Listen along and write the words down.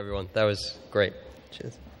Everyone, that was great.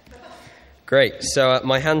 Cheers. Great. So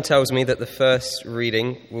my hand tells me that the first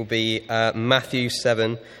reading will be Matthew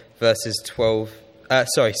 7, verses 7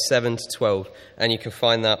 to 12, and you can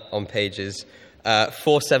find that on pages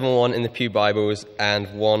 471 in the Pew Bibles and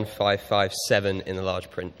 1557 in the large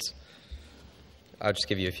print. I'll just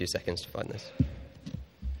give you a few seconds to find this.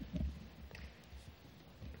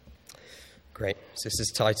 Great. So this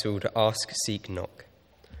is titled Ask, Seek, Knock.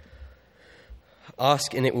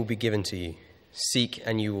 Ask and it will be given to you. Seek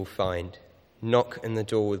and you will find. Knock and the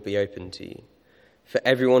door will be opened to you. For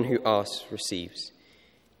everyone who asks receives.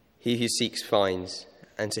 He who seeks finds,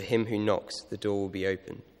 and to him who knocks the door will be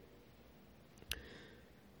opened.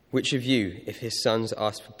 Which of you, if his sons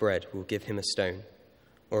ask for bread, will give him a stone?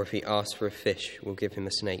 Or if he asks for a fish, will give him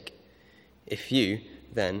a snake? If you,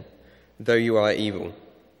 then, though you are evil,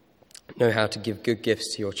 know how to give good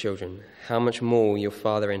gifts to your children, how much more will your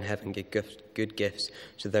Father in heaven give good gifts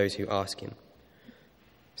to those who ask him?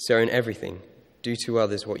 So in everything, do to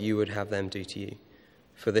others what you would have them do to you,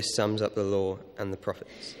 for this sums up the law and the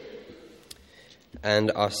prophets.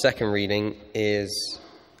 And our second reading is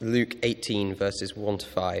Luke 18, verses 1 to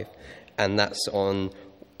 5, and that's on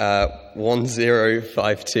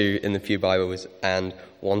 1052 in the Pew Bibles and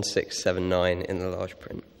 1679 in the large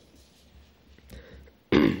print.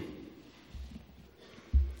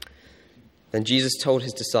 Then Jesus told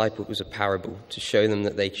his disciples a parable to show them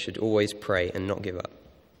that they should always pray and not give up.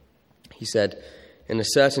 He said, "In a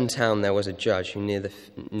certain town there was a judge who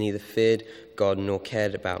neither feared God nor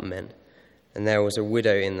cared about men. And there was a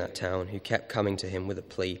widow in that town who kept coming to him with a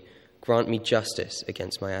plea, 'Grant me justice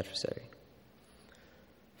against my adversary.'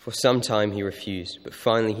 For some time he refused, but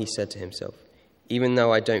finally he said to himself, 'Even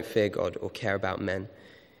though I don't fear God or care about men,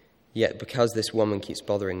 yet because this woman keeps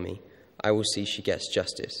bothering me, I will see she gets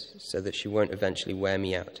justice, so that she won't eventually wear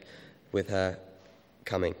me out with her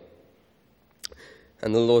coming.'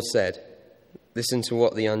 And the Lord said, 'Listen to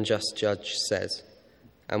what the unjust judge says,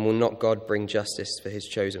 and will not God bring justice for his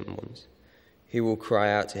chosen ones, who will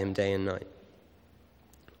cry out to him day and night?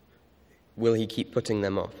 Will he keep putting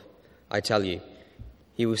them off? I tell you,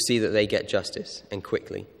 he will see that they get justice, and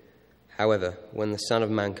quickly. However, when the Son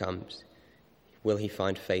of Man comes, will he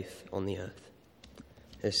find faith on the earth?'"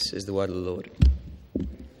 This is the word of the Lord.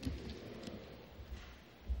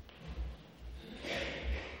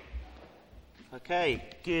 Okay,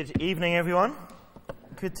 good evening, everyone.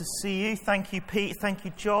 Good to see you. Thank you, Pete. Thank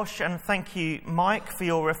you, Josh. And thank you, Mike, for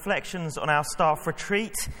your reflections on our staff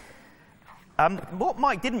retreat. What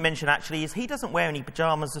Mike didn't mention, actually, is he doesn't wear any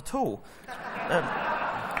pyjamas at all.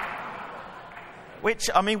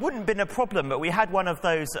 Which, I mean, wouldn't have been a problem, but we had one of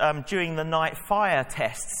those during the night fire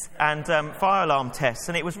tests and fire alarm tests,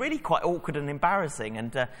 and it was really quite awkward and embarrassing,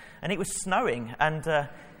 and it was snowing, and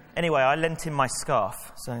anyway, I lent him my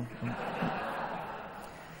scarf.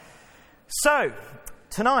 So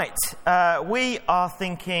tonight, we are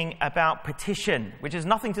thinking about petition, which has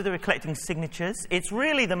nothing to do with collecting signatures. It's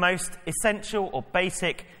really the most essential or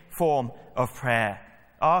basic form of prayer,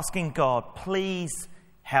 asking God, please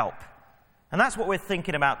help. And that's what we're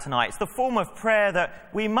thinking about tonight. It's the form of prayer that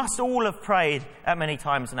we must all have prayed at many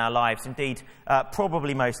times in our lives. Indeed,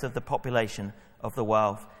 probably most of the population of the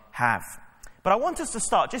world have. But I want us to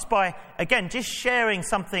start just by, again, just sharing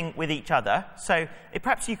something with each other. So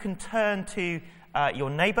perhaps you can turn to your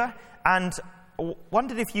neighbour, and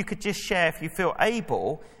wondered if you could just share, if you feel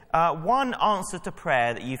able, one answer to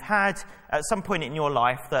prayer that you've had at some point in your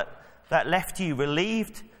life that left you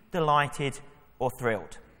relieved, delighted, or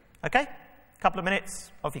thrilled. Okay? Couple of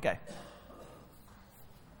minutes, off you go.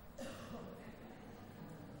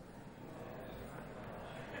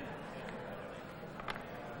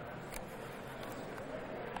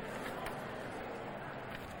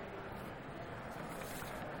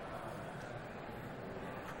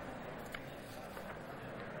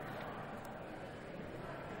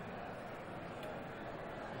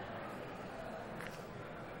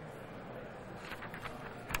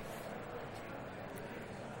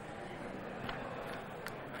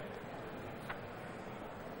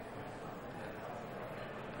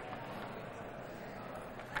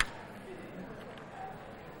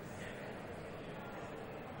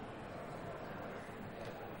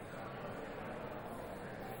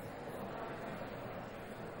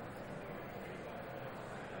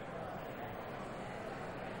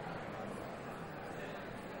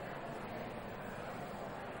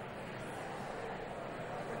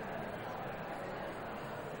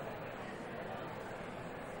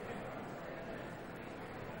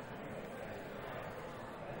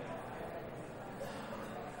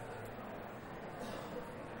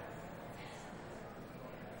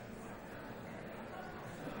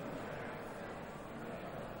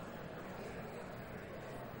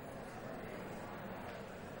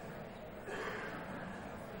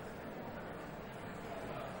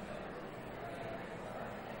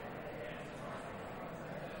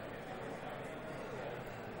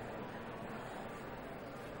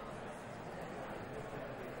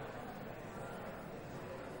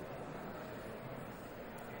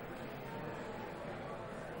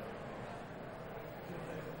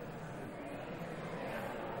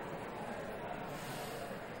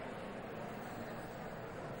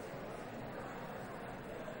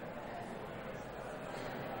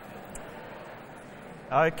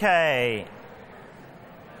 Okay.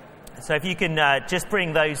 So if you can just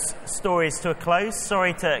bring those stories to a close.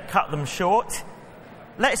 Sorry to cut them short.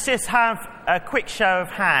 Let's just have a quick show of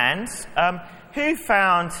hands. Who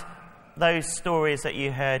found those stories that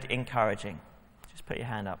you heard encouraging? Just put your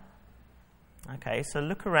hand up. Okay, so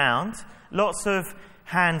look around. Lots of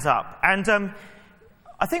hands up. And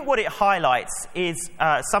I think what it highlights is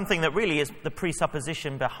something that really is the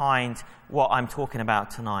presupposition behind what I'm talking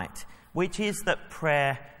about tonight, which is that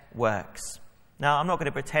prayer works. Now, I'm not going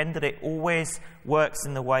to pretend that it always works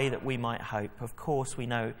in the way that we might hope. Of course, we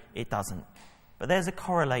know it doesn't. But there's a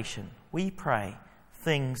correlation. We pray,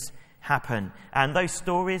 things happen. And those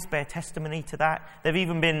stories bear testimony to that. There have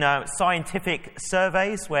even been scientific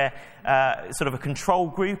surveys where sort of a control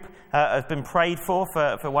group have been prayed for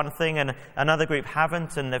one thing and another group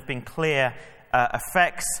haven't, and there have been clear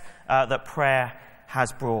effects that prayer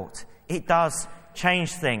has brought. It does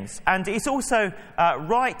change things. And it's also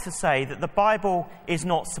right to say that the Bible is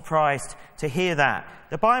not surprised to hear that.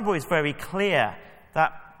 The Bible is very clear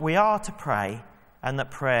that we are to pray and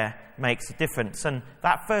that prayer makes a difference. And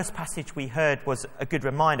that first passage we heard was a good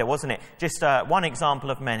reminder, wasn't it? Just one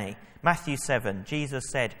example of many. Matthew 7, Jesus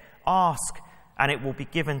said, "Ask and it will be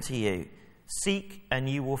given to you. Seek and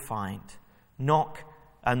you will find. Knock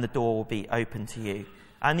and the door will be open to you."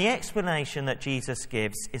 And the explanation that Jesus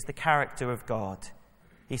gives is the character of God.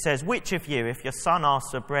 He says, "Which of you, if your son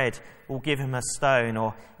asks for bread, will give him a stone,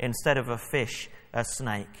 or instead of a fish, a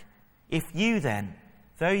snake? If you then,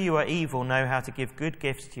 though you are evil, know how to give good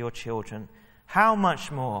gifts to your children, how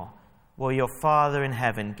much more will your Father in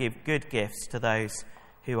heaven give good gifts to those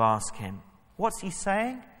who ask him?" What's he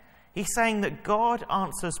saying? He's saying that God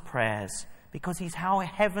answers prayers because he's our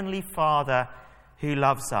heavenly Father who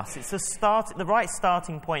loves us. It's the right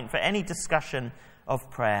starting point for any discussion of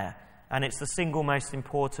prayer, and it's the single most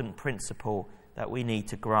important principle that we need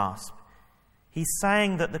to grasp. He's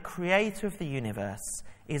saying that the creator of the universe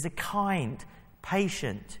is a kind,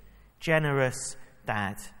 patient, generous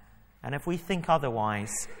dad. And if we think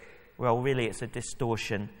otherwise, well, really it's a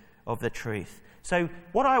distortion of the truth. So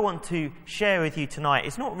what I want to share with you tonight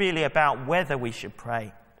is not really about whether we should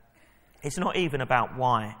pray. It's not even about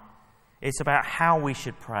why. It's about how we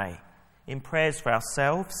should pray, in prayers for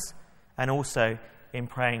ourselves and also in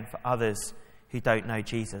praying for others who don't know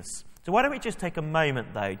Jesus. So why don't we just take a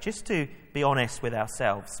moment, though, just to be honest with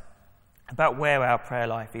ourselves about where our prayer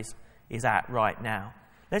life is at right now.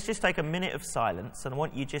 Let's just take a minute of silence, and I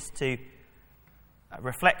want you just to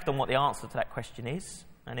reflect on what the answer to that question is.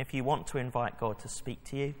 And if you want to invite God to speak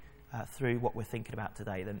to you through what we're thinking about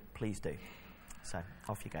today, then please do. So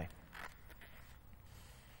off you go.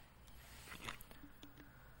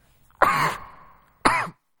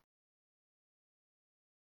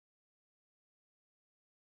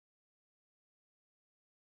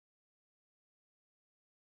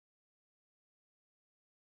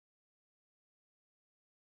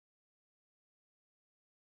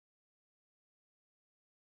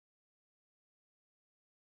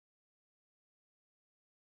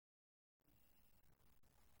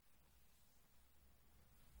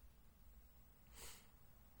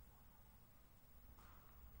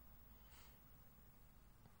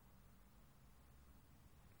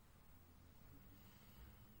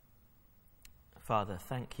 Father,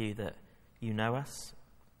 thank you that you know us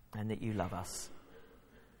and that you love us.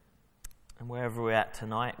 And wherever we're at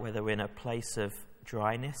tonight, whether we're in a place of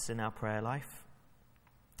dryness in our prayer life,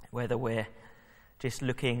 whether we're just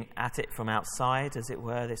looking at it from outside, as it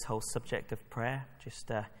were, this whole subject of prayer,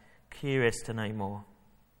 just curious to know more,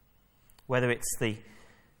 whether it's the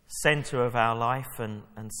centre of our life and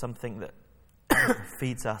something that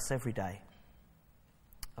feeds us every day,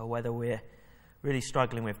 or whether we're really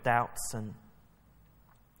struggling with doubts and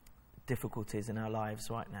difficulties in our lives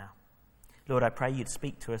right now. Lord, I pray you'd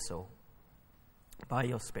speak to us all by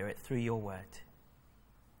your Spirit through your word.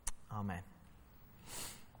 Amen.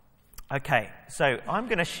 Okay, so I'm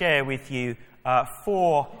going to share with you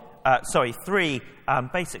three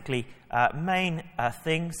main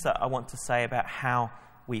things that I want to say about how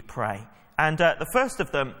we pray. And the first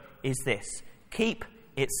of them is this: keep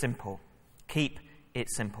it simple. Keep it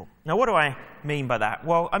simple. Now, what do I mean by that?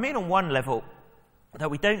 Well, I mean on one level that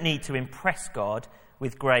we don't need to impress God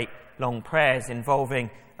with great long prayers involving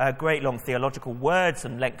great long theological words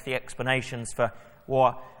and lengthy explanations for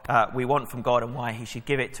what we want from God and why he should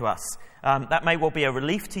give it to us. That may well be a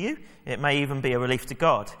relief to you. It may even be a relief to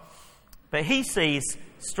God. But he sees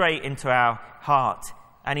straight into our heart,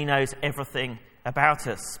 and he knows everything about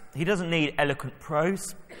us. He doesn't need eloquent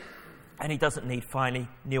prose, and he doesn't need finely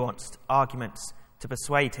nuanced arguments to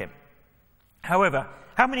persuade him. However,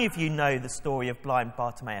 how many of you know the story of blind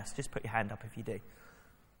Bartimaeus? Just put your hand up if you do.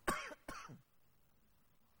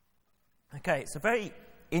 Okay, it's a very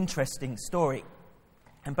interesting story.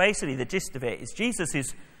 And basically the gist of it is Jesus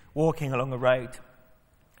is walking along a road.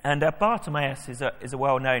 And Bartimaeus is a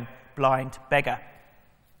well-known blind beggar.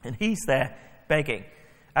 And he's there begging.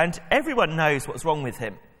 And everyone knows what's wrong with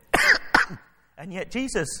him. And yet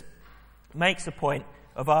Jesus makes a point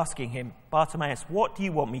of asking him, Bartimaeus, what do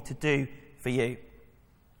you want me to do for you?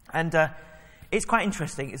 And it's quite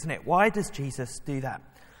interesting, isn't it? Why does Jesus do that?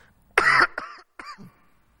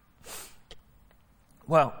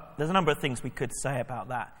 Well, there's a number of things we could say about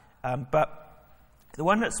that. But the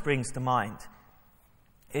one that springs to mind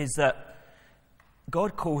is that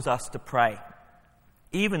God calls us to pray,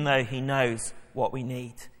 even though he knows what we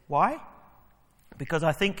need. Why? Because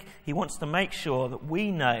I think he wants to make sure that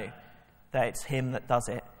we know that it's him that does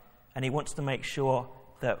it. And he wants to make sure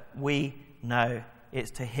that we know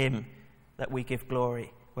it's to him that we give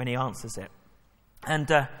glory when he answers it.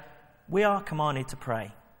 And we are commanded to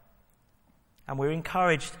pray. And we're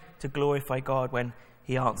encouraged to glorify God when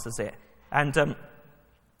he answers it. And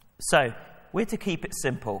so we're to keep it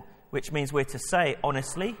simple, which means we're to say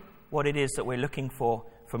honestly what it is that we're looking for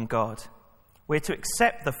from God. We're to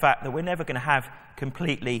accept the fact that we're never going to have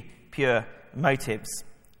completely pure motives.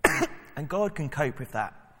 And God can cope with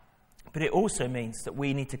that. But it also means that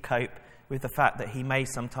we need to cope with the fact that he may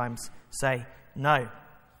sometimes say no,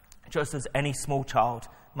 just as any small child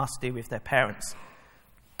must do with their parents.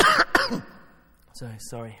 So,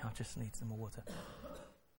 sorry, I just need some more water.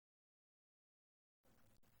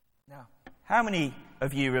 Now, how many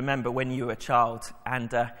of you remember when you were a child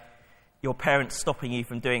and your parents stopping you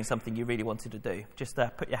from doing something you really wanted to do? Just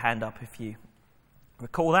put your hand up if you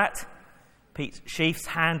recall that. Pete Sheaf's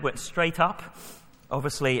hand went straight up.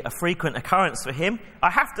 Obviously, a frequent occurrence for him. I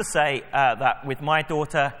have to say that with my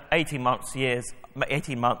daughter, 18 months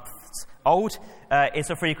old, it's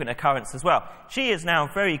a frequent occurrence as well. She is now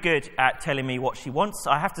very good at telling me what she wants.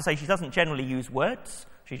 I have to say she doesn't generally use words.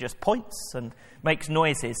 She just points and makes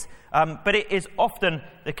noises. But it is often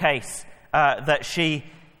the case that she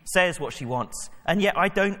says what she wants. And yet I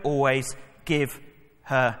don't always give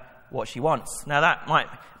her what she wants. Now that might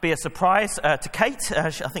be a surprise to Kate. I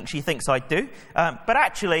think she thinks I do. But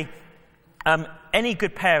actually, any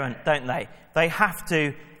good parent, don't they? They have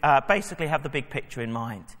to basically have the big picture in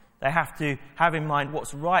mind. They have to have in mind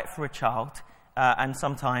what's right for a child, and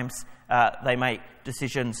sometimes they make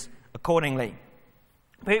decisions accordingly.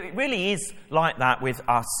 But it really is like that with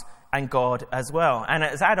us and God as well. And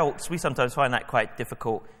as adults, we sometimes find that quite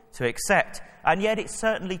difficult to accept. And yet it's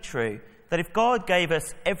certainly true that if God gave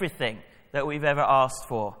us everything that we've ever asked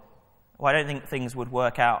for, well, I don't think things would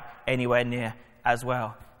work out anywhere near as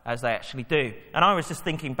well as they actually do. And I was just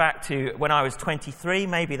thinking back to when I was 23,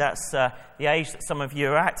 maybe that's the age that some of you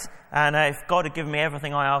are at, and if God had given me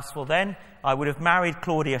everything I asked for then, I would have married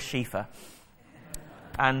Claudia Schiffer.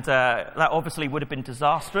 And that obviously would have been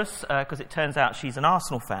disastrous, because it turns out she's an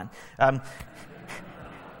Arsenal fan.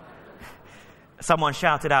 Someone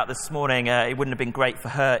shouted out this morning it wouldn't have been great for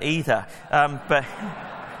her either. But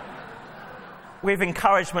with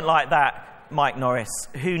encouragement like that, Mike Norris,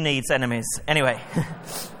 who needs enemies? Anyway.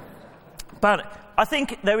 But I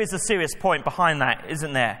think there is a serious point behind that,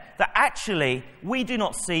 isn't there? That actually we do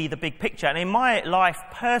not see the big picture. And in my life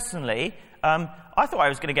personally, I thought I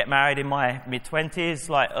was going to get married in my mid-20s,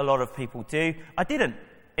 like a lot of people do. I didn't.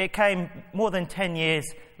 It came more than 10 years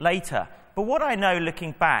later. But what I know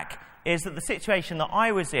looking back is that the situation that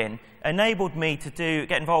I was in enabled me to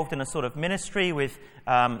get involved in a sort of ministry with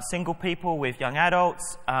single people, with young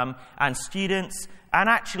adults and students. And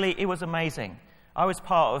actually, it was amazing. I was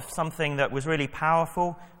part of something that was really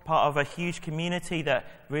powerful, part of a huge community that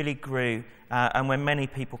really grew, and when many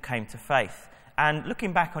people came to faith. And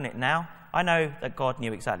looking back on it now, I know that God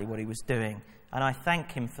knew exactly what he was doing, and I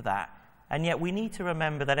thank him for that. And yet we need to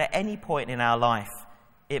remember that at any point in our life,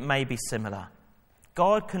 it may be similar.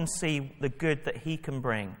 God can see the good that he can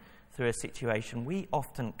bring through a situation. We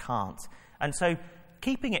often can't. And so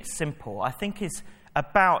keeping it simple, I think, is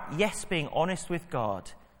about, yes, being honest with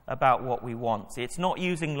God about what we want. It's not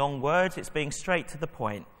using long words, it's being straight to the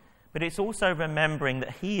point. But it's also remembering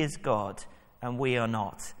that he is God and we are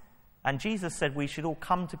not. And Jesus said we should all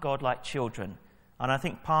come to God like children. And I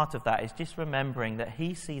think part of that is just remembering that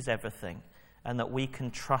he sees everything and that we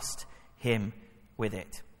can trust him with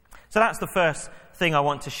it. So that's the first thing I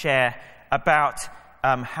want to share about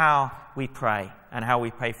how we pray and how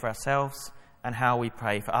we pray for ourselves and how we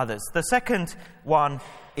pray for others. The second one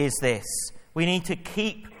is this. We need to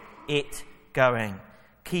keep it going.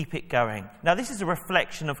 keep it going. Now, this is a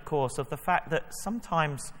reflection, of course, of the fact that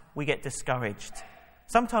sometimes we get discouraged.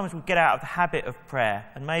 Sometimes we get out of the habit of prayer,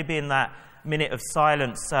 and maybe in that minute of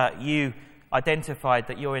silence, you identified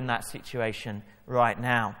that you're in that situation right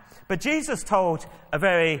now. But Jesus told a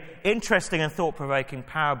very interesting and thought-provoking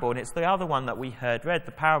parable, and it's the other one that we read,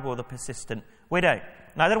 the parable of the persistent widow.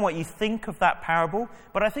 Now, I don't know what you think of that parable,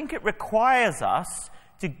 but I think it requires us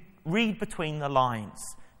to read between the lines,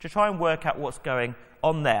 to try and work out what's going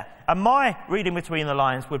on there. And my reading between the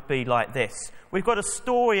lines would be like this. We've got a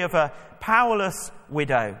story of a powerless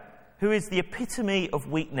widow who is the epitome of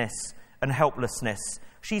weakness and helplessness.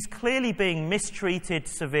 She's clearly being mistreated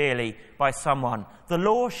severely by someone. The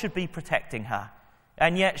law should be protecting her.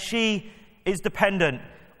 And yet she is dependent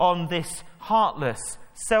on this heartless,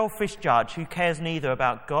 selfish judge who cares neither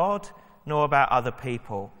about God nor about other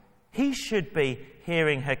people. He should be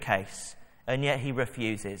hearing her case, and yet he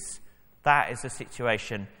refuses. That is the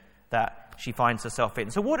situation that she finds herself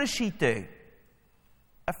in. So what does she do?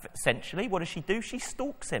 Essentially, what does she do? She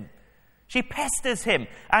stalks him. She pesters him.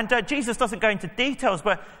 And Jesus doesn't go into details,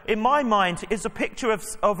 but in my mind is a picture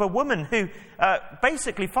of a woman who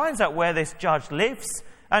basically finds out where this judge lives,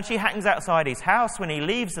 and she hangs outside his house. When he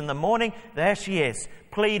leaves in the morning, there she is,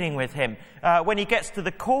 pleading with him. When he gets to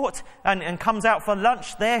the court and comes out for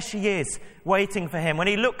lunch, there she is, waiting for him. When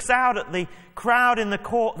he looks out at the crowd in the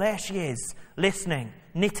court, there she is, listening,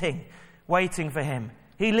 knitting, waiting for him.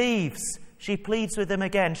 He leaves. She pleads with him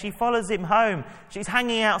again. She follows him home. She's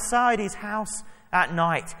hanging outside his house at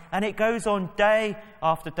night. And it goes on day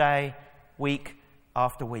after day, week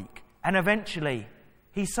after week. And eventually,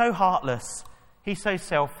 he's so heartless, he's so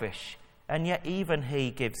selfish, and yet even he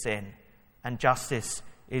gives in, and justice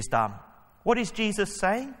is done. What is Jesus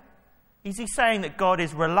saying? Is he saying that God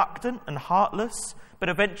is reluctant and heartless, but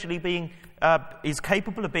eventually is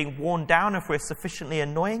capable of being worn down if we're sufficiently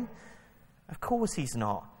annoying? Of course he's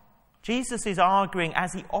not. Jesus is arguing,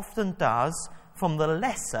 as he often does, from the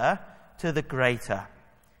lesser to the greater.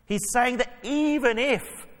 He's saying that even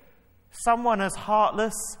if someone as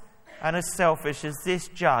heartless and as selfish as this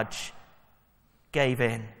judge gave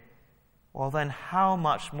in, well then how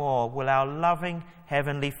much more will our loving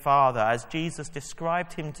Heavenly Father, as Jesus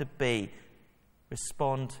described him to be,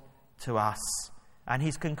 respond to us? And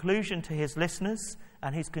his conclusion to his listeners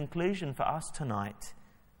and his conclusion for us tonight,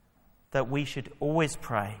 that we should always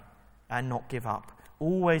pray and not give up.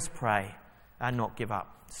 Always pray and not give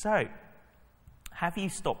up. So, have you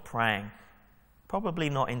stopped praying? Probably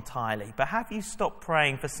not entirely, but have you stopped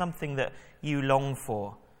praying for something that you long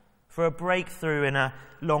for a breakthrough in a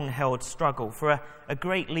long-held struggle, for a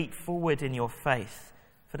great leap forward in your faith,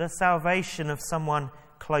 for the salvation of someone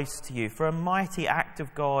close to you, for a mighty act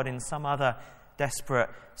of God in some other desperate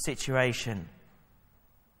situation?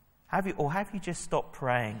 Have you just stopped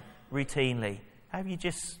praying routinely? Have you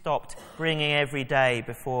just stopped bringing every day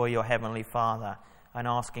before your Heavenly Father and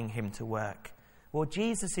asking him to work? Well,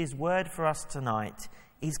 Jesus' word for us tonight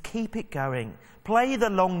is keep it going. Play the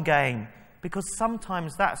long game, because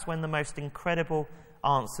sometimes that's when the most incredible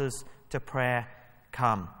answers to prayer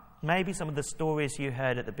come. Maybe some of the stories you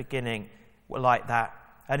heard at the beginning were like that.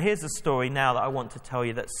 And here's a story now that I want to tell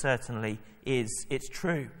you that certainly it's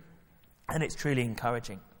true. And it's truly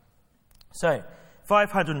encouraging. So,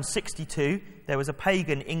 562, there was a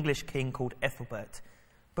pagan English king called Ethelbert.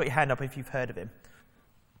 Put your hand up if you've heard of him.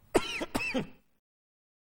 That's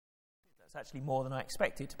actually more than I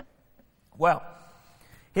expected. Well,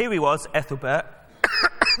 here he was, Ethelbert,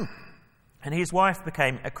 and his wife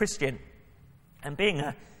became a Christian. And being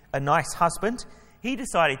a nice husband, he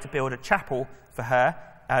decided to build a chapel for her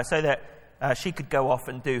so that she could go off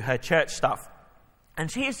and do her church stuff. And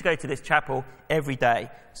she used to go to this chapel every day,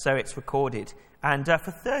 so it's recorded. And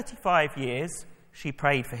for 35 years, she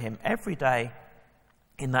prayed for him every day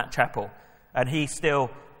in that chapel. And he still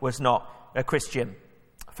was not a Christian.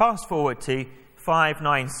 Fast forward to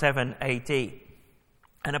 597 AD.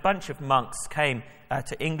 And a bunch of monks came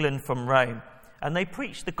to England from Rome. And they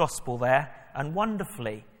preached the gospel there. And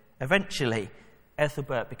wonderfully, eventually,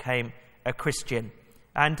 Ethelbert became a Christian.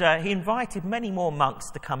 And he invited many more monks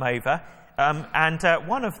to come over. And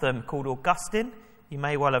one of them, called Augustine, you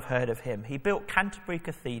may well have heard of him. He built Canterbury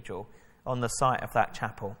Cathedral on the site of that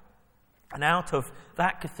chapel. And out of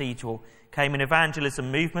that cathedral came an evangelism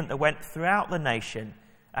movement that went throughout the nation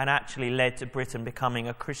and actually led to Britain becoming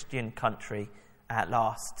a Christian country at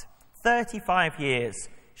last. 35 years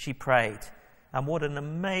she prayed. And what an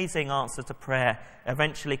amazing answer to prayer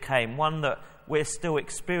eventually came, one that we're still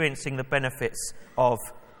experiencing the benefits of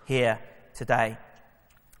here today.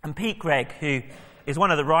 And Pete Gregg, who is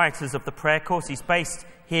one of the writers of the prayer course, he's based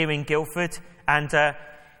here in Guildford, and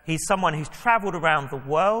he's someone who's travelled around the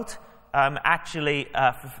world,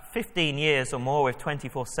 for 15 years or more with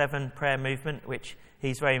 24/7 prayer movement, which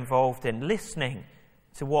he's very involved in, listening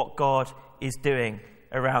to what God is doing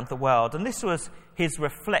around the world. And this was his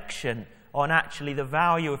reflection on actually the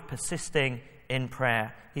value of persisting in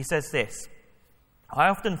prayer. He says this: I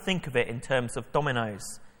often think of it in terms of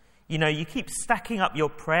dominoes. You know, you keep stacking up your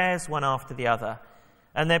prayers one after the other,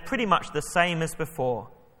 and they're pretty much the same as before.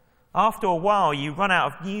 After a while, you run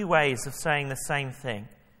out of new ways of saying the same thing.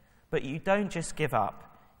 But you don't just give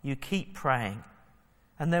up. You keep praying.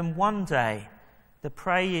 And then one day, the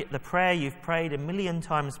prayer you've prayed a million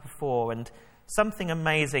times before, and something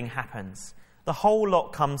amazing happens. The whole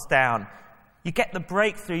lot comes down. You get the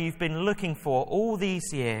breakthrough you've been looking for all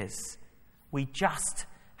these years. We just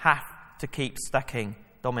have to keep stacking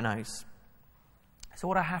dominoes. So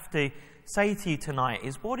what I have to say to you tonight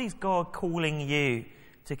is, what is God calling you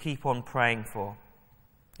to keep on praying for?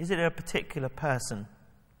 Is it a particular person?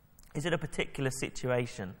 Is it a particular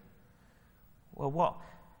situation? Well, what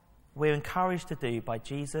we're encouraged to do by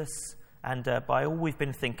Jesus and by all we've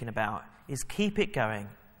been thinking about is keep it going.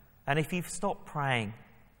 And if you've stopped praying,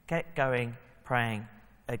 get going praying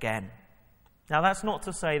again. Now, that's not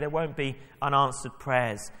to say there won't be unanswered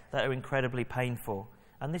prayers that are incredibly painful.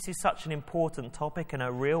 And this is such an important topic and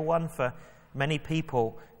a real one for many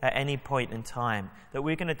people at any point in time that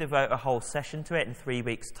we're going to devote a whole session to it in 3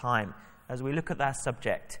 weeks' time as we look at that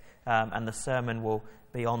subject. And the sermon will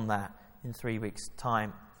be on that in 3 weeks'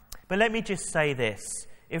 time. But let me just say this.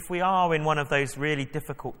 If we are in one of those really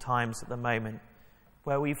difficult times at the moment,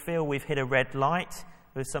 where we feel we've hit a red light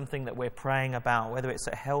with something that we're praying about, whether it's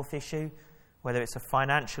a health issue, whether it's a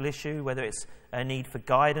financial issue, whether it's a need for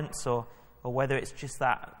guidance, or whether it's just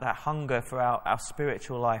that hunger for our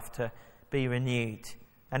spiritual life to be renewed.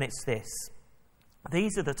 And it's this.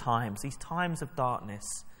 These are the times, these times of darkness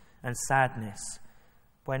and sadness,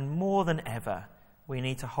 when more than ever we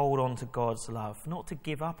need to hold on to God's love, not to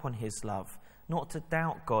give up on his love, not to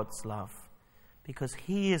doubt God's love, because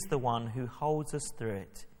he is the one who holds us through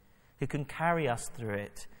it, who can carry us through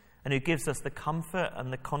it, and who gives us the comfort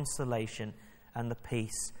and the consolation and the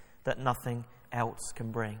peace that nothing else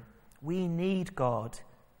can bring. We need God.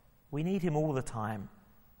 We need him all the time,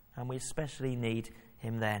 and we especially need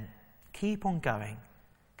him then. Keep on going.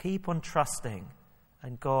 Keep on trusting,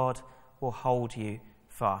 and God will hold you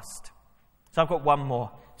fast. So I've got one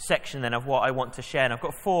more section then of what I want to share, and I've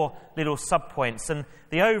got 4 little subpoints, and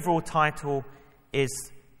the overall title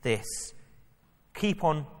is this: keep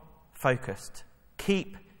on focused.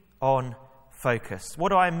 Keep on focused. What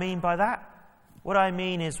do I mean by that? What I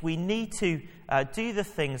mean is we need to do the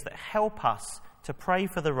things that help us to pray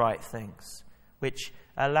for the right things, which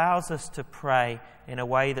allows us to pray in a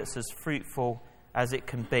way that's as fruitful as it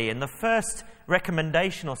can be. And the first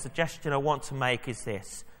recommendation or suggestion I want to make is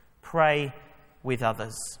this: pray with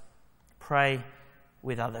others. Pray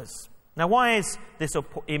with others. Now, why is this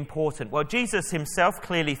important? Well, Jesus himself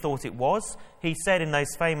clearly thought it was. He said in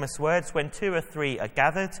those famous words, "When 2 or 3 are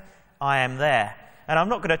gathered, I am there." And I'm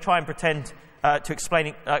not going to try and pretend to explain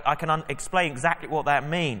it. I can explain exactly what that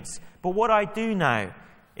means. But what I do know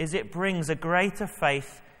is it brings a greater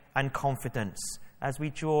faith and confidence as we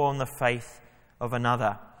draw on the faith of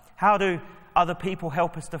another. How do other people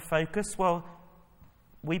help us to focus? Well,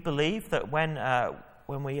 we believe that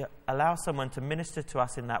when we allow someone to minister to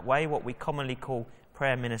us in that way, what we commonly call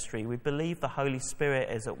prayer ministry, we believe the Holy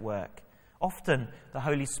Spirit is at work. Often the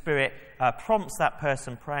Holy Spirit prompts that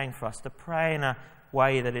person praying for us to pray in a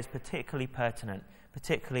way that is particularly pertinent,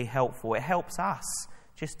 particularly helpful. It helps us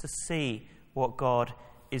just to see what God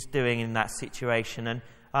is doing in that situation.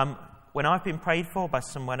 And when I've been prayed for by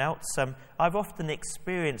someone else, I've often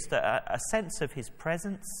experienced a sense of his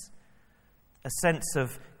presence, a sense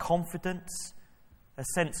of confidence, a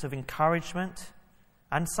sense of encouragement,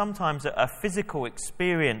 and sometimes a physical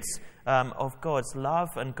experience of God's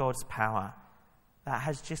love and God's power that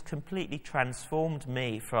has just completely transformed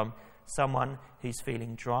me from someone who's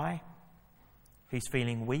feeling dry, who's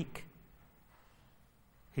feeling weak,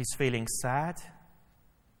 who's feeling sad,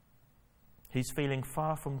 who's feeling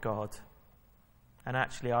far from God. And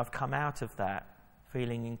actually I've come out of that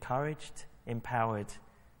feeling encouraged, empowered,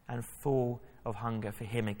 and full of hunger for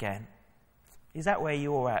him again. Is that where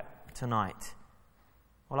you're at tonight?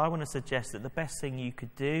 Well, I want to suggest that the best thing you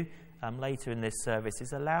could do later in this service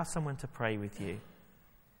is allow someone to pray with you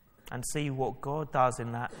and see what God does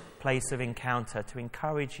in that place of encounter to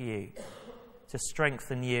encourage you, to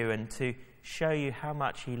strengthen you, and to show you how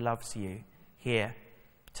much he loves you here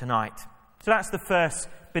tonight. So that's the first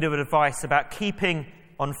bit of advice about keeping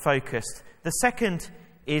on focused. The second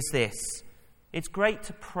is this: It's great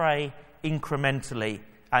to pray incrementally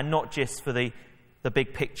and not just for the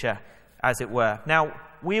big picture, as it were. Now,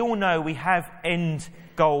 we all know we have end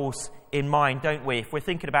goals in mind, don't we? If we're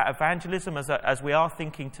thinking about evangelism, as we are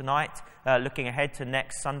thinking tonight, looking ahead to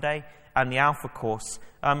next Sunday and the Alpha course,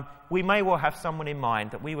 we may well have someone in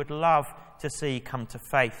mind that we would love to see come to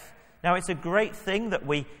faith. Now, it's a great thing that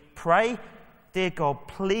we pray, dear God,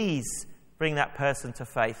 please bring that person to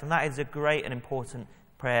faith. And that is a great and important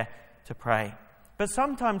prayer to pray. But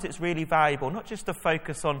sometimes it's really valuable not just to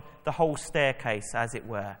focus on the whole staircase, as it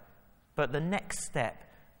were, but the next step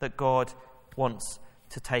that God wants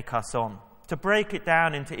to take us on, to break it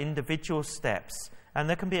down into individual steps. And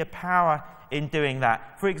there can be a power in doing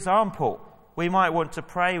that. For example, we might want to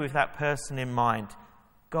pray with that person in mind.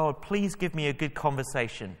 God, please give me a good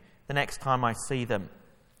conversation the next time I see them.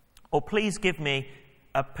 Or please give me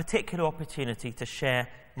a particular opportunity to share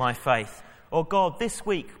my faith. Or God, this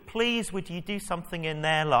week, please would you do something in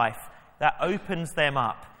their life that opens them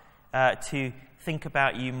up to think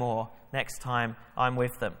about you more next time I'm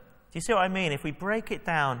with them. Do you see what I mean? If we break it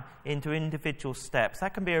down into individual steps,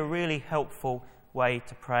 that can be a really helpful way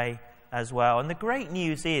to pray as well. And the great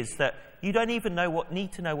news is that you don't even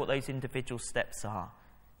need to know what those individual steps are.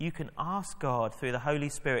 You can ask God through the Holy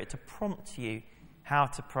Spirit to prompt you how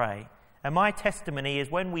to pray. And my testimony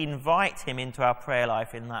is when we invite him into our prayer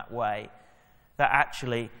life in that way, that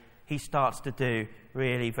actually he starts to do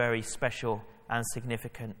really very special and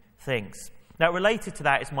significant things. Now, related to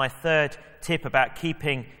that is my third tip about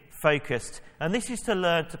keeping focused. And this is to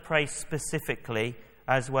learn to pray specifically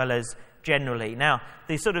as well as generally. Now,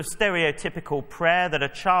 the sort of stereotypical prayer that a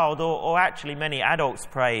child or actually many adults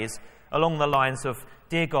pray is along the lines of,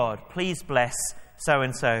 dear God, please bless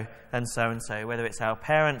so-and-so and so-and-so, whether it's our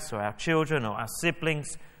parents or our children or our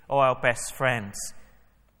siblings or our best friends.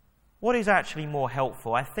 What is actually more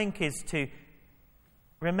helpful, I think, is to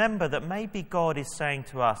remember that maybe God is saying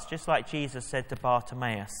to us, just like Jesus said to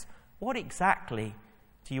Bartimaeus, what exactly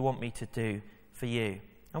do you want me to do for you?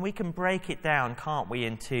 And we can break it down, can't we,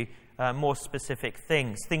 into more specific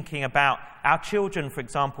things. Thinking about our children, for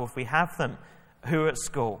example, if we have them, who are at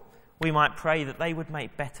school, we might pray that they would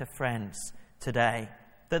make better friends today,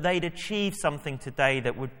 that they'd achieve something today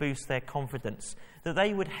that would boost their confidence, that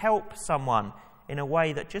they would help someone in a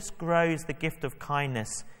way that just grows the gift of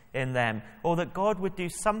kindness in them, or that God would do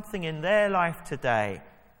something in their life today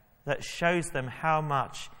that shows them how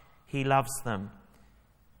much he loves them.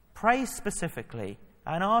 Pray specifically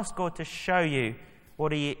and ask God to show you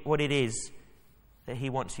what it is that he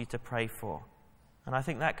wants you to pray for. And I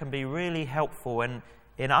think that can be really helpful in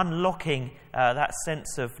unlocking that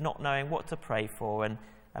sense of not knowing what to pray for and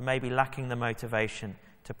maybe lacking the motivation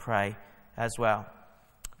to pray as well.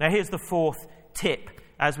 Now, here's the fourth tip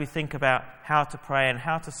as we think about how to pray and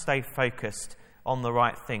how to stay focused on the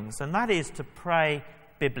right things, and that is to pray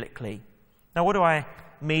biblically. Now, what do I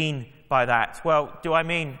mean by that? Well, do I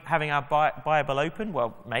mean having our Bible open?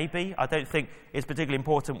 Well, maybe. I don't think it's particularly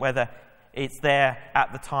important whether it's there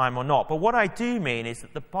at the time or not. But what I do mean is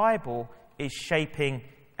that the Bible is shaping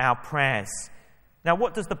our prayers. Now,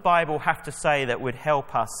 what does the Bible have to say that would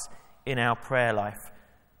help us in our prayer life?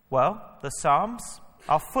 Well, the Psalms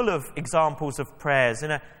are full of examples of prayers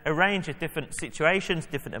in a range of different situations,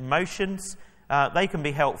 different emotions. They can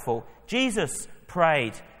be helpful. Jesus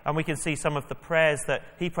prayed, and we can see some of the prayers that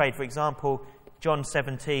he prayed, for example, John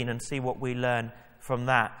 17, and see what we learn from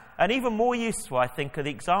that. And even more useful, I think, are the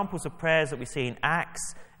examples of prayers that we see in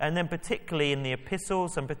Acts, and then particularly in the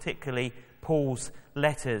epistles, and particularly Paul's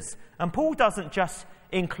letters. And Paul doesn't just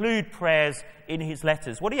include prayers in his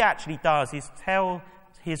letters. What he actually does is tell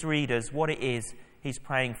his readers what it is he's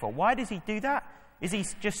praying for. Why does he do that? Is he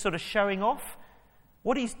just sort of showing off?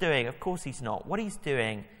 What he's doing, of course he's not. What he's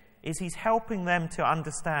doing is he's helping them to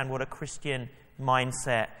understand what a Christian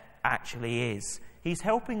mindset actually is. He's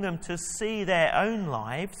helping them to see their own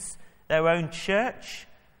lives, their own church,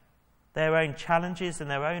 their own challenges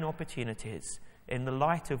and their own opportunities in the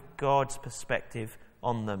light of God's perspective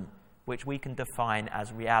on them, which we can define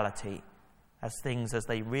as reality, as things as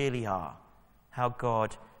they really are, how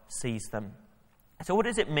God sees them. So what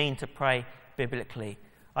does it mean to pray biblically?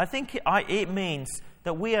 I think it means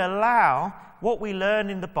that we allow what we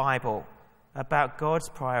learn in the Bible about God's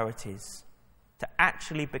priorities to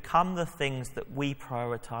actually become the things that we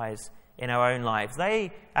prioritize in our own lives.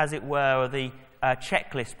 They, as it were, are the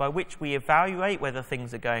checklist by which we evaluate whether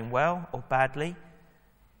things are going well or badly,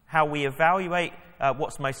 how we evaluate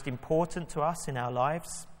what's most important to us in our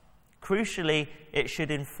lives. Crucially, it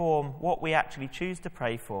should inform what we actually choose to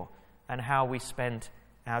pray for and how we spend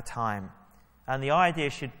our time. And the idea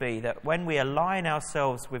should be that when we align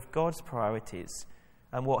ourselves with God's priorities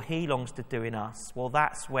and what he longs to do in us, well,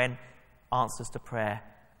 that's when answers to prayer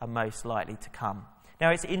are most likely to come.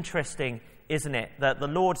 Now, it's interesting, isn't it, that the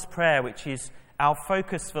Lord's Prayer, which is our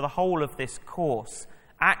focus for the whole of this course,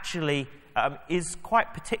 actually is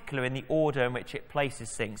quite particular in the order in which it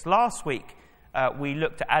places things. Last week, we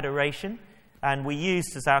looked at adoration, and we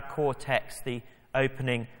used as our core text the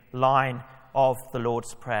opening line of the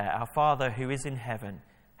Lord's Prayer. Our Father who is in heaven,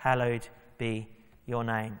 hallowed be your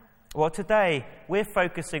name. Well, today we're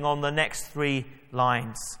focusing on the next 3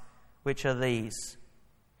 lines, which are these.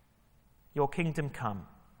 Your kingdom come,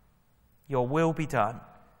 your will be done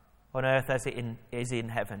on earth as it is in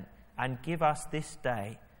heaven, and give us this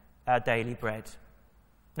day our daily bread.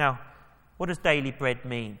 Now, what does daily bread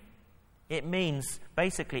mean? It means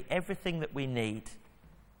basically everything that we need.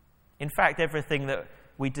 In fact, everything that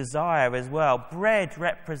we desire as well. Bread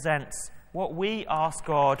represents what we ask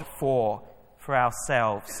God for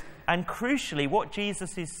ourselves. And crucially, what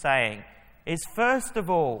Jesus is saying is, first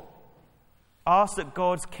of all, ask that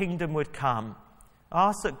God's kingdom would come.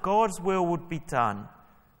 Ask that God's will would be done.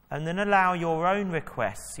 And then allow your own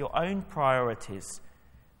requests, your own priorities,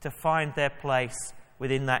 to find their place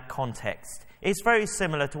within that context. It's very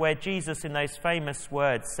similar to where Jesus, in those famous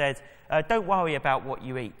words, said, don't worry about what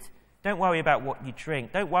you eat. Don't worry about what you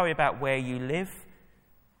drink. Don't worry about where you live.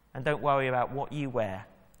 And don't worry about what you wear.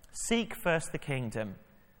 Seek first the kingdom,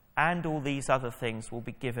 and all these other things will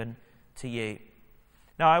be given to you.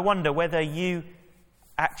 Now, I wonder whether you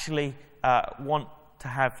actually want to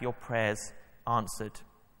have your prayers answered.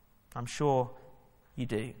 I'm sure you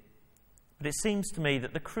do. But it seems to me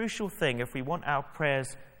that the crucial thing, if we want our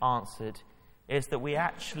prayers answered, is that we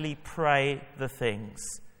actually pray the things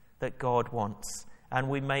that God wants, and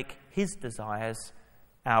we make his desires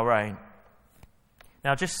our own.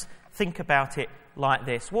 Now, just think about it like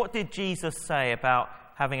this. What did Jesus say about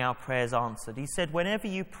having our prayers answered? He said, whenever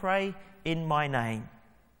you pray in my name,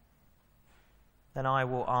 then I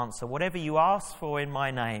will answer. Whatever you ask for in my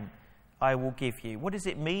name, I will give you. What does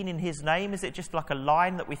it mean in his name? Is it just like a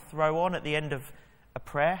line that we throw on at the end of a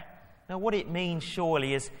prayer? No, what it means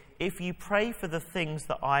surely is, if you pray for the things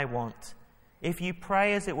that I want, if you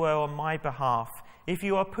pray, as it were, on my behalf, if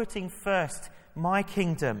you are putting first my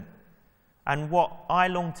kingdom and what I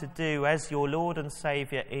long to do as your Lord and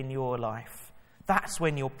Saviour in your life, that's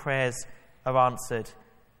when your prayers are answered.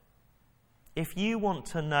 If you want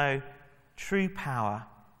to know true power,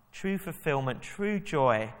 true fulfillment, true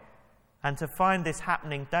joy, and to find this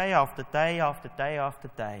happening day after day after day after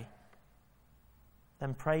day,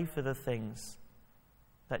 then pray for the things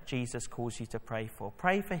that Jesus calls you to pray for.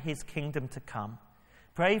 Pray for his kingdom to come.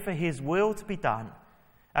 Pray for his will to be done.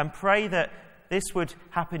 And pray that this would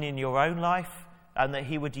happen in your own life, and that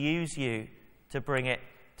he would use you to bring it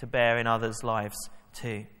to bear in others' lives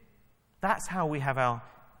too. That's how we have our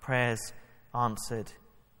prayers answered.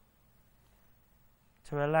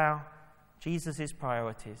 To allow Jesus'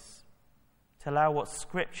 priorities, to allow what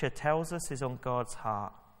Scripture tells us is on God's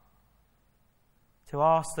heart, to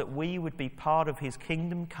ask that we would be part of his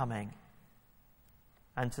kingdom coming,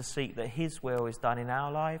 and to seek that his will is done in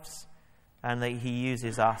our lives, and that he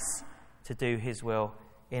uses us to do his will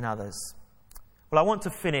in others. Well, I want to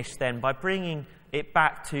finish then by bringing it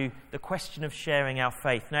back to the question of sharing our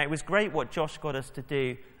faith. Now, it was great what Josh got us to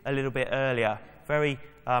do a little bit earlier, very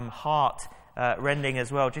heart-rending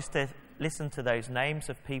as well, just to listen to those names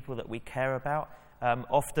of people that we care about,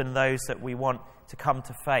 often those that we want to come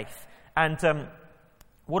to faith. And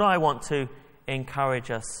what I want to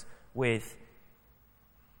encourage us with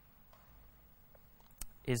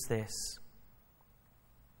is this.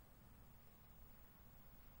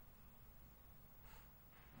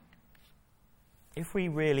 If we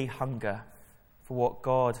really hunger for what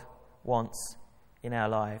God wants in our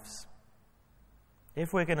lives,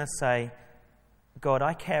 if we're going to say, God,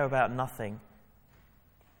 I care about nothing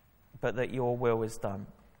but that your will is done.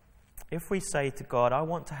 If we say to God, I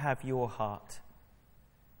want to have your heart.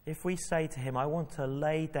 If we say to him, I want to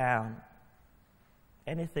lay down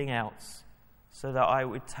anything else so that I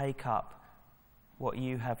would take up what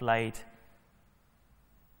you have laid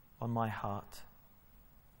on my heart,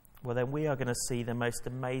 well, then we are going to see the most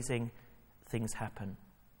amazing things happen.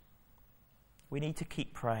 We need to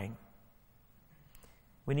keep praying.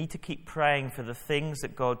 We need to keep praying for the things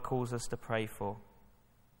that God calls us to pray for.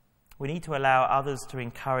 We need to allow others to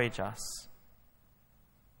encourage us.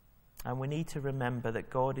 And we need to remember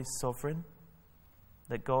that God is sovereign,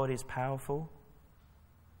 that God is powerful,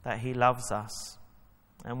 that he loves us.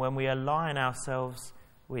 And when we align ourselves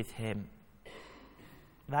with him,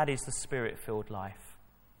 that is the Spirit-filled life.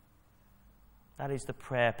 That is the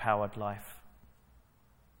prayer-powered life.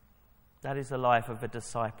 That is the life of a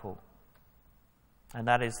disciple. And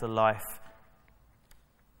that is the life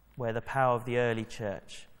where the power of the early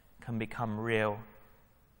church can become real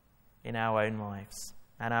in our own lives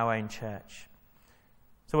and our own church.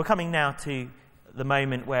 So we're coming now to the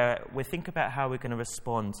moment where we think about how we're going to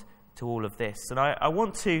respond to all of this. And I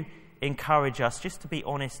want to encourage us just to be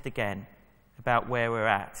honest again about where we're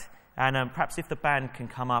at. And perhaps if the band can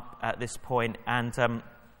come up at this point, and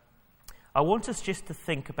I want us just to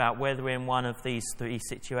think about whether we're in one of these three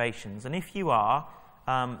situations. And if you are,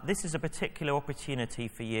 this is a particular opportunity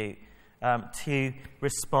for you to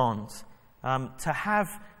respond. To have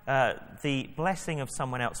the blessing of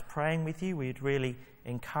someone else praying with you, we'd really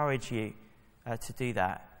encourage you to do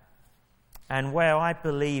that. And where I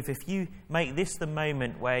believe if you make this the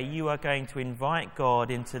moment where you are going to invite God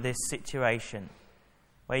into this situation,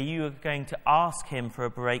 where you are going to ask him for a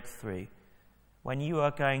breakthrough, when you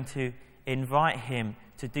are going to invite him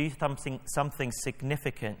to do something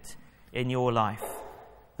significant in your life,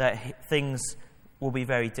 that things will be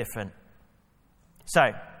very different.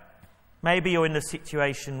 So, maybe you're in the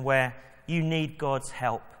situation where you need God's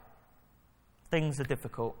help. Things are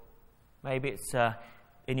difficult. Maybe it's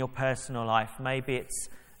in your personal life. Maybe it's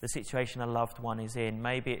the situation a loved one is in.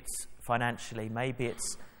 Maybe it's financially. Maybe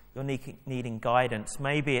it's you're needing guidance.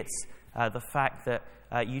 Maybe it's the fact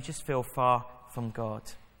that you just feel far from God.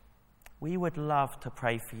 We would love to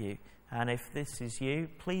pray for you. And if this is you,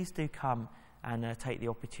 please do come and take the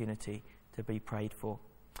opportunity to be prayed for.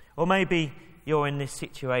 Or maybe you're in this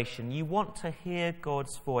situation. You want to hear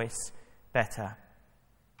God's voice better.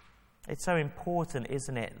 It's so important,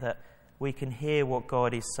 isn't it, that we can hear what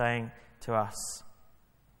God is saying to us.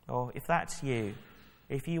 Or if that's you,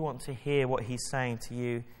 if you want to hear what he's saying to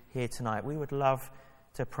you here tonight, we would love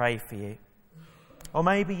to pray for you. Or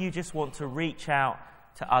maybe you just want to reach out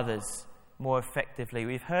to others more effectively.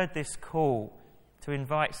 We've heard this call to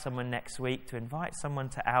invite someone next week, to invite someone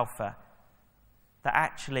to Alpha, that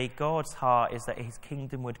actually God's heart is that his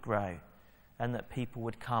kingdom would grow and that people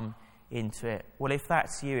would come into it. Well, if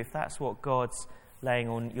that's you, if that's what God's laying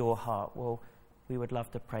on your heart, well, we would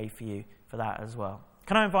love to pray for you for that as well.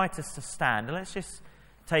 Can I invite us to stand? And let's just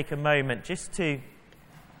take a moment just to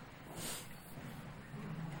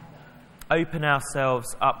open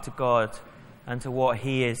ourselves up to God and to what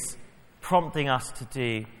he is prompting us to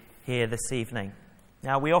do here this evening.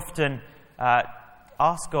 Now, we often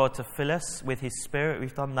ask God to fill us with his Spirit.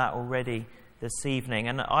 We've done that already this evening.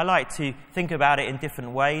 And I like to think about it in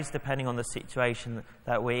different ways depending on the situation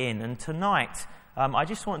that we're in. And tonight, I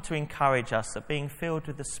just want to encourage us that being filled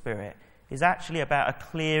with the Spirit is actually about a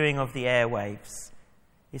clearing of the airwaves.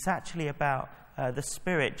 It's actually about the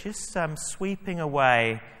Spirit just sweeping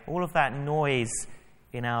away all of that noise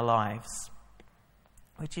in our lives,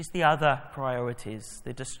 which is the other priorities,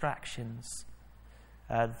 the distractions,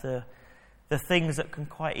 the things that can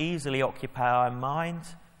quite easily occupy our mind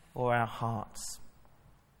or our hearts.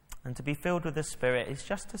 And to be filled with the Spirit is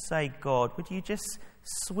just to say, God, would you just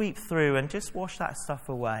sweep through and just wash that stuff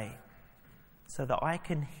away so that I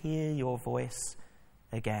can hear your voice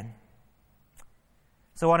again.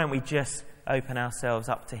 So why don't we just open ourselves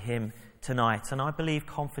up to him tonight? And I believe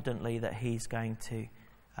confidently that he's going to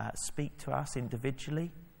speak to us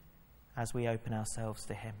individually as we open ourselves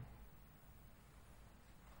to him.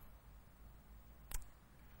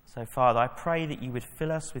 So, Father, I pray that you would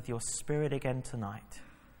fill us with your Spirit again tonight.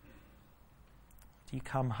 Do you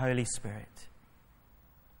come, Holy Spirit?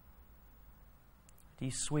 Do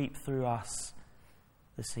you sweep through us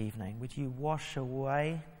this evening? Would you wash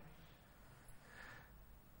away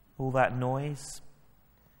all that noise,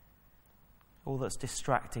 all that's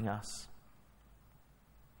distracting us?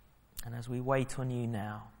 And as we wait on you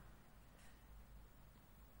now,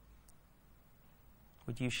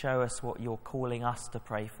 would you show us what you're calling us to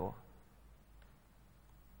pray for?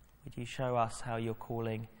 Would you show us how you're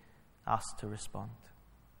calling us to respond?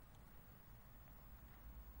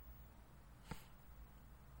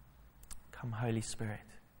 Come, Holy Spirit.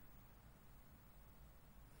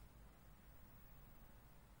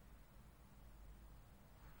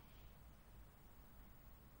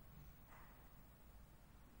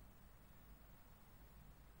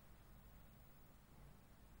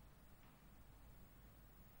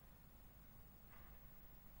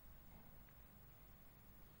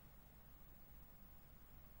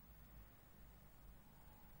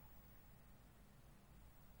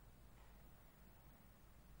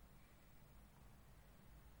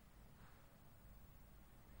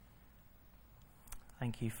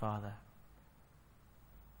 Thank you, Father.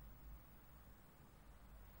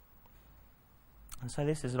 And so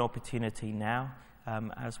this is an opportunity now,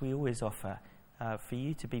 as we always offer, for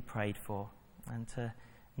you to be prayed for and to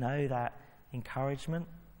know that encouragement,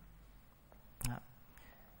 that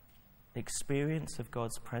experience of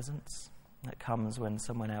God's presence that comes when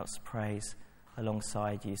someone else prays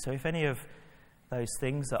alongside you. So if any of those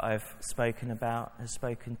things that I've spoken about has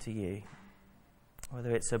spoken to you,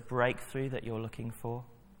 whether it's a breakthrough that you're looking for,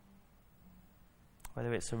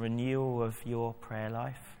 whether it's a renewal of your prayer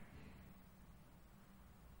life,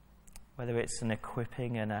 whether it's an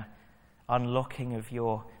equipping and an unlocking of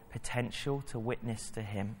your potential to witness to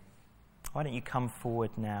him, why don't you come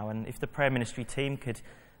forward now? And if the prayer ministry team could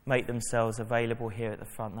make themselves available here at the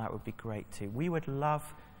front, that would be great too. We would love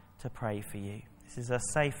to pray for you. This is a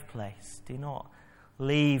safe place. Do not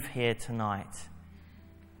leave here tonight.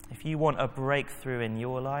 If you want a breakthrough in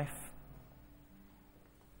your life,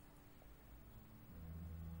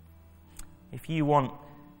 if you want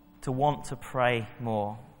to pray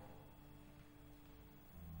more,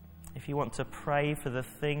 if you want to pray for the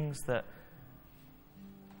things that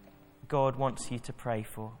God wants you to pray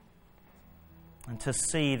for, and to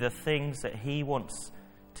see the things that he wants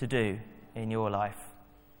to do in your life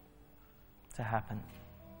to happen,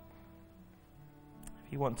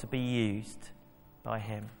 if you want to be used by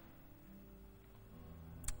him.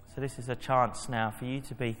 So this is a chance now for you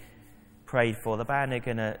to be prayed for. The band are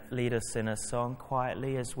going to lead us in a song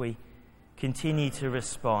quietly as we continue to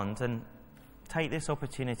respond, and take this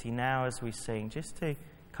opportunity now as we sing just to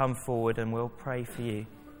come forward and we'll pray for you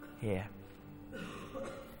here.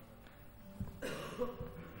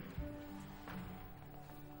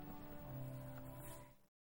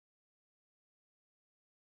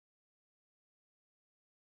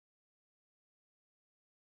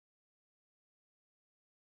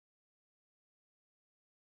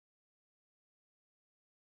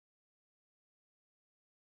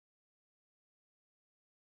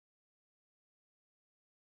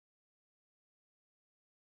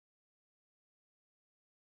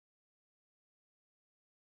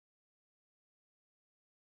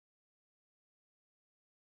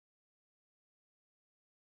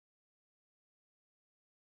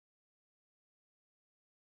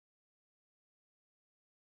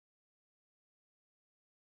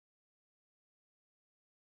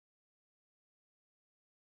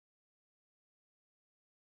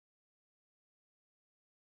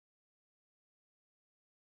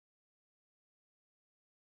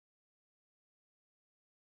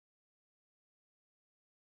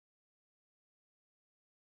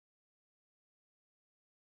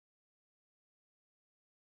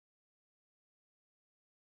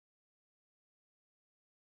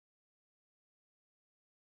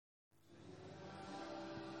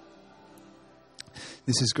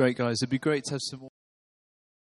 This is great, guys. It'd be great to have some more.